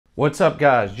What's up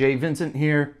guys, Jay Vincent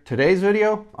here. Today's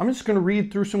video, I'm just gonna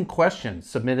read through some questions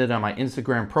submitted on my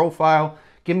Instagram profile.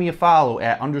 Give me a follow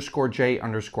at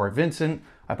 _J_Vincent.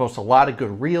 I post a lot of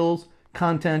good reels,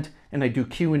 content, and I do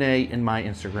Q&A in my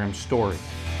Instagram story.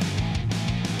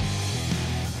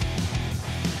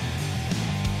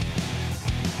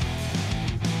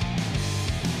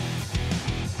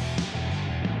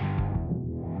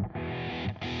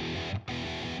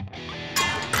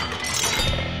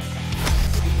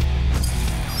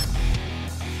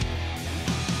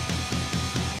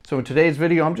 So in today's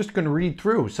video, I'm just going to read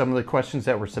through some of the questions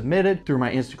that were submitted through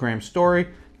my Instagram story,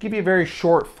 give you a very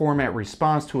short format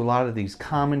response to a lot of these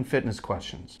common fitness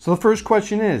questions. So the first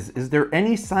question is there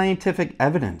any scientific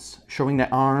evidence showing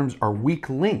that arms are weak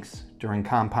links during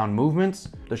compound movements?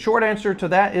 The short answer to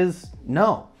that is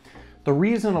no. The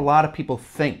reason a lot of people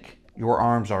think your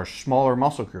arms are smaller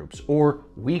muscle groups or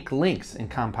weak links in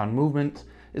compound movements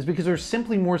is because there's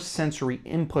simply more sensory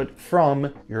input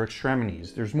from your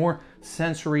extremities. There's more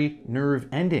sensory nerve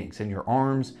endings in your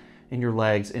arms and your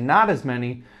legs, and not as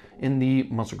many in the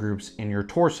muscle groups in your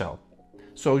torso.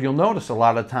 So you'll notice a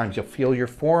lot of times you'll feel your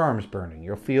forearms burning,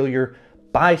 you'll feel your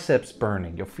biceps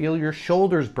burning, you'll feel your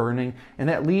shoulders burning, and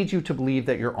that leads you to believe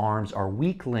that your arms are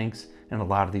weak links in a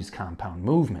lot of these compound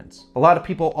movements. A lot of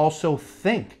people also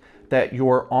think that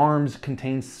your arms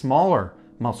contain smaller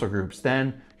muscle groups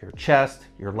than your chest,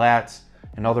 your lats,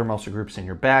 and other muscle groups in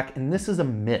your back, and this is a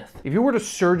myth. If you were to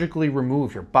surgically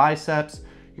remove your biceps,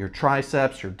 your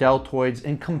triceps, your deltoids,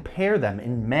 and compare them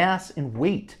in mass and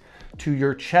weight to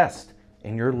your chest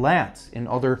and your lats and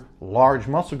other large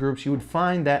muscle groups, you would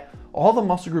find that all the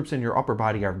muscle groups in your upper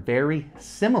body are very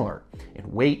similar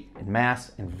in weight and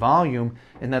mass and volume,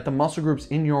 and that the muscle groups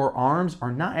in your arms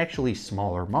are not actually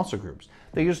smaller muscle groups.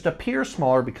 They just appear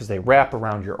smaller because they wrap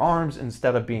around your arms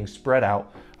instead of being spread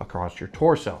out across your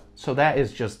torso. So that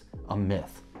is just a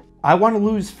myth. I want to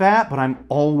lose fat, but I'm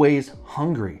always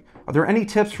hungry. Are there any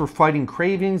tips for fighting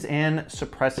cravings and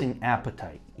suppressing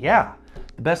appetite? Yeah,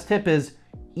 the best tip is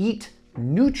eat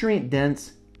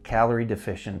nutrient-dense,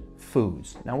 calorie-deficient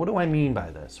foods. Now, what do I mean by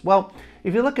this? Well,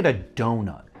 if you look at a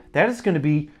donut, that is going to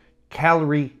be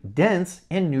calorie dense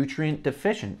and nutrient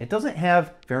deficient. It doesn't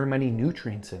have very many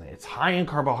nutrients in it. It's high in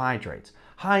carbohydrates,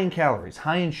 high in calories,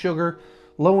 high in sugar,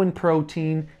 low in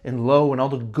protein, and low in all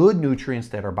the good nutrients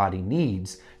that our body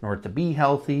needs in order to be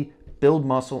healthy, build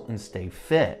muscle, and stay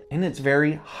fit. And it's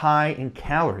very high in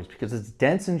calories because it's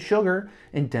dense in sugar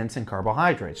and dense in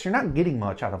carbohydrates. You're not getting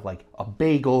much out of like a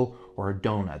bagel or a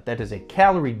donut. That is a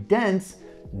calorie dense,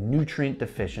 nutrient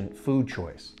deficient food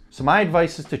choice. So my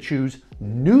advice is to choose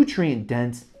nutrient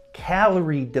dense,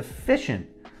 calorie deficient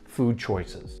food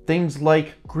choices. Things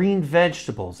like green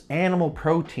vegetables, animal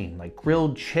protein like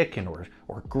grilled chicken or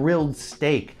grilled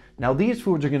steak. Now these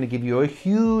foods are going to give you a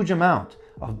huge amount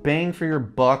of bang for your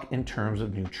buck in terms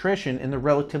of nutrition, and they're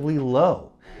relatively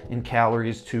low in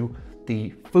calories to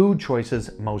the food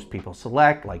choices most people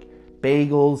select, like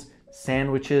bagels,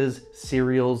 sandwiches,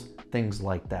 cereals, things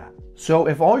like that. So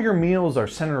if all your meals are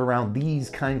centered around these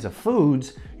kinds of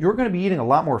foods, you're going to be eating a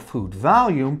lot more food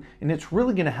volume, and it's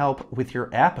really going to help with your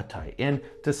appetite. And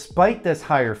despite this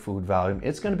higher food volume,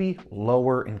 it's going to be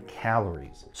lower in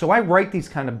calories. So I write these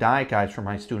kind of diet guides for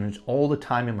my students all the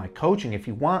time in my coaching. If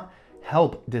you want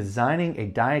help designing a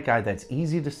diet guide that's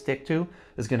easy to stick to,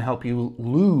 is going to help you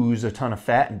lose a ton of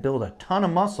fat and build a ton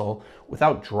of muscle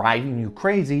without driving you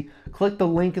crazy, click the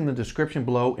link in the description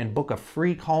below and book a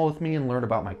free call with me and learn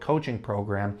about my coaching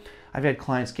program. I've had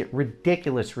clients get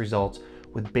ridiculous results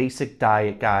with basic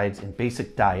diet guides and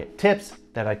basic diet tips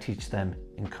that I teach them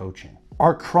in coaching.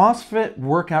 Are CrossFit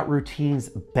workout routines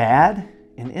bad?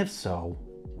 And if so,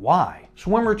 why?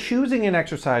 So when we're choosing an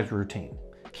exercise routine,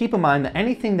 keep in mind that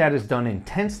anything that is done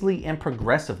intensely and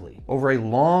progressively over a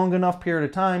long enough period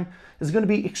of time is going to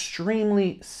be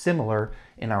extremely similar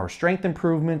in our strength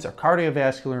improvements, our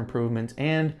cardiovascular improvements,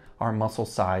 and our muscle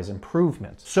size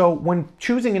improvements. So when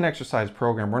choosing an exercise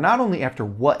program, we're not only after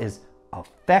what is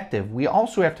effective, we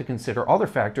also have to consider other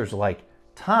factors like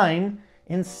time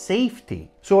and safety.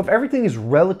 So if everything is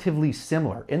relatively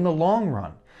similar in the long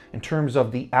run, in terms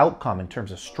of the outcome, in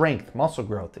terms of strength, muscle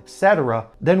growth, etc.,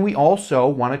 then we also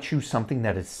want to choose something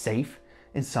that is safe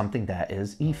and something that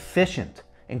is efficient.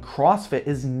 And CrossFit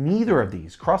is neither of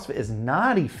these. CrossFit is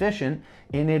not efficient,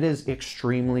 and it is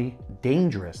extremely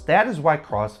dangerous. That is why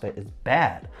CrossFit is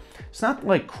bad. It's not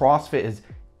like CrossFit is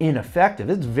ineffective.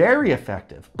 It's very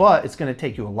effective, but it's going to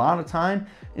take you a lot of time.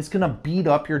 It's going to beat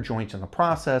up your joints in the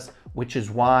process, which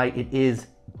is why it is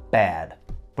bad.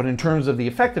 But in terms of the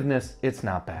effectiveness, it's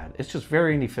not bad. It's just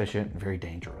very inefficient and very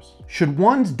dangerous. Should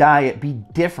one's diet be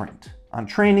different on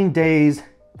training days,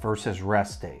 versus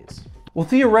rest days? Well,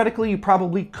 theoretically, you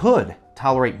probably could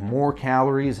tolerate more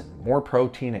calories and more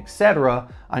protein, etc.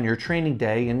 on your training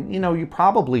day, and you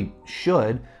probably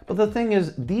should. But the thing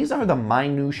is, these are the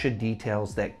minutia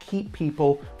details that keep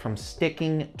people from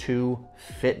sticking to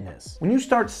fitness. When you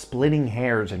start splitting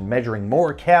hairs and measuring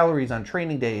more calories on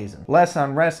training days and less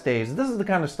on rest days, this is the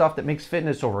kind of stuff that makes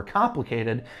fitness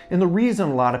overcomplicated, and the reason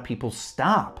a lot of people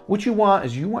stop. What you want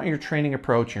is your training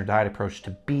approach and your diet approach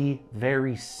to be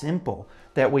very simple.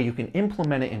 That way you can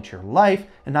implement it into your life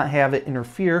and not have it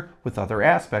interfere with other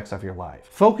aspects of your life.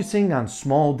 Focusing on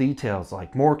small details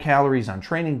like more calories on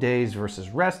training days versus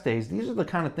rest days, these are the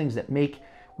kind of things that make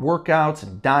workouts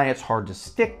and diets hard to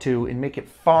stick to and make it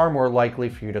far more likely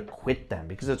for you to quit them,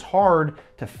 because it's hard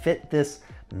to fit this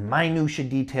minutia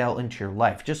detail into your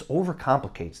life. It just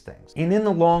overcomplicates things. And in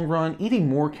the long run, eating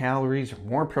more calories or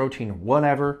more protein or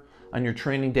whatever on your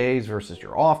training days versus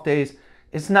your off days,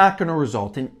 it's not going to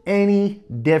result in any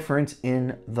difference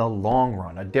in the long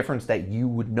run, a difference that you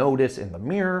would notice in the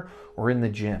mirror or in the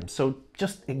gym. So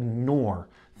just ignore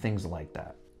things like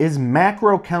that. Is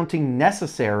macro counting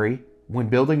necessary when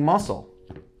building muscle?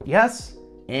 Yes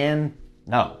and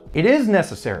no. It is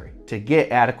necessary to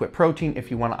get adequate protein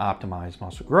if you want to optimize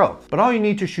muscle growth. But all you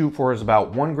need to shoot for is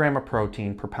about 1 gram of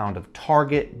protein per pound of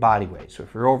target body weight. So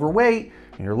if you're overweight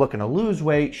and you're looking to lose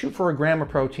weight, shoot for 1 gram of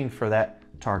protein for that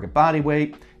target body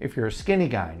weight. If you're a skinny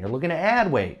guy and you're looking to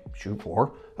add weight, shoot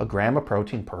for 1 gram of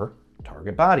protein per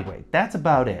target body weight. That's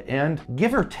about it. And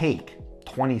give or take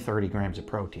 20-30 grams of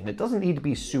protein. It doesn't need to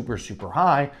be super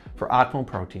high for optimal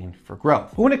protein for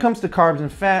growth. But when it comes to carbs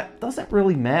and fat, it doesn't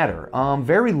really matter.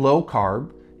 Very low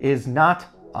carb is not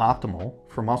optimal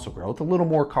for muscle growth. A little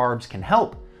more carbs can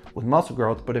help with muscle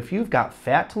growth, but if you've got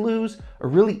fat to lose, a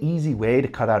really easy way to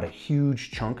cut out a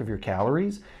huge chunk of your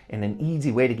calories and an easy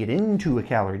way to get into a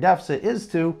calorie deficit is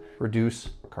to reduce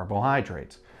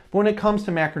carbohydrates. But when it comes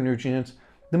to macronutrients,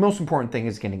 the most important thing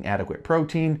is getting adequate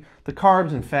protein. The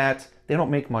carbs and fats, they don't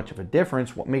make much of a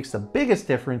difference. What makes the biggest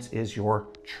difference is your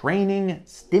training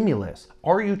stimulus.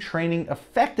 Are you training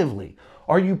effectively?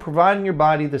 Are you providing your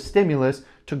body the stimulus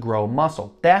to grow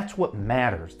muscle? That's what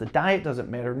matters. The diet doesn't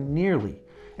matter nearly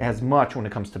as much when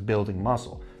it comes to building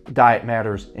muscle. The diet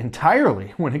matters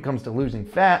entirely when it comes to losing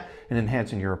fat and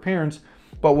enhancing your appearance.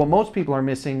 But what most people are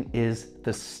missing is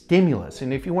the stimulus.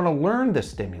 And if you want to learn the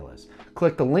stimulus,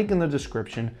 click the link in the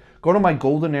description, go to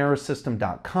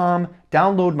mygoldenarrowsystem.com,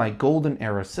 download my Golden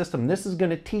Era System. This is going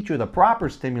to teach you the proper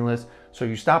stimulus so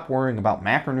you stop worrying about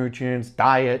macronutrients,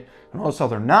 diet, and all this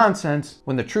other nonsense,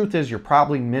 when the truth is you're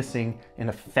probably missing an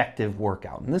effective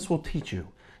workout. And this will teach you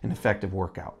an effective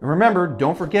workout. And remember,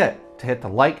 don't forget to hit the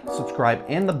like, subscribe,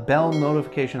 and the bell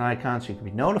notification icon so you can be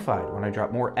notified when I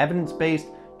drop more evidence-based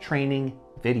training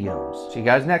videos. See you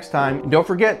guys next time. And don't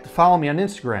forget to follow me on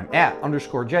Instagram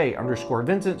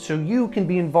 @_J_Vincent so you can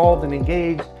be involved and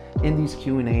engaged in these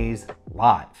Q&As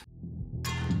live.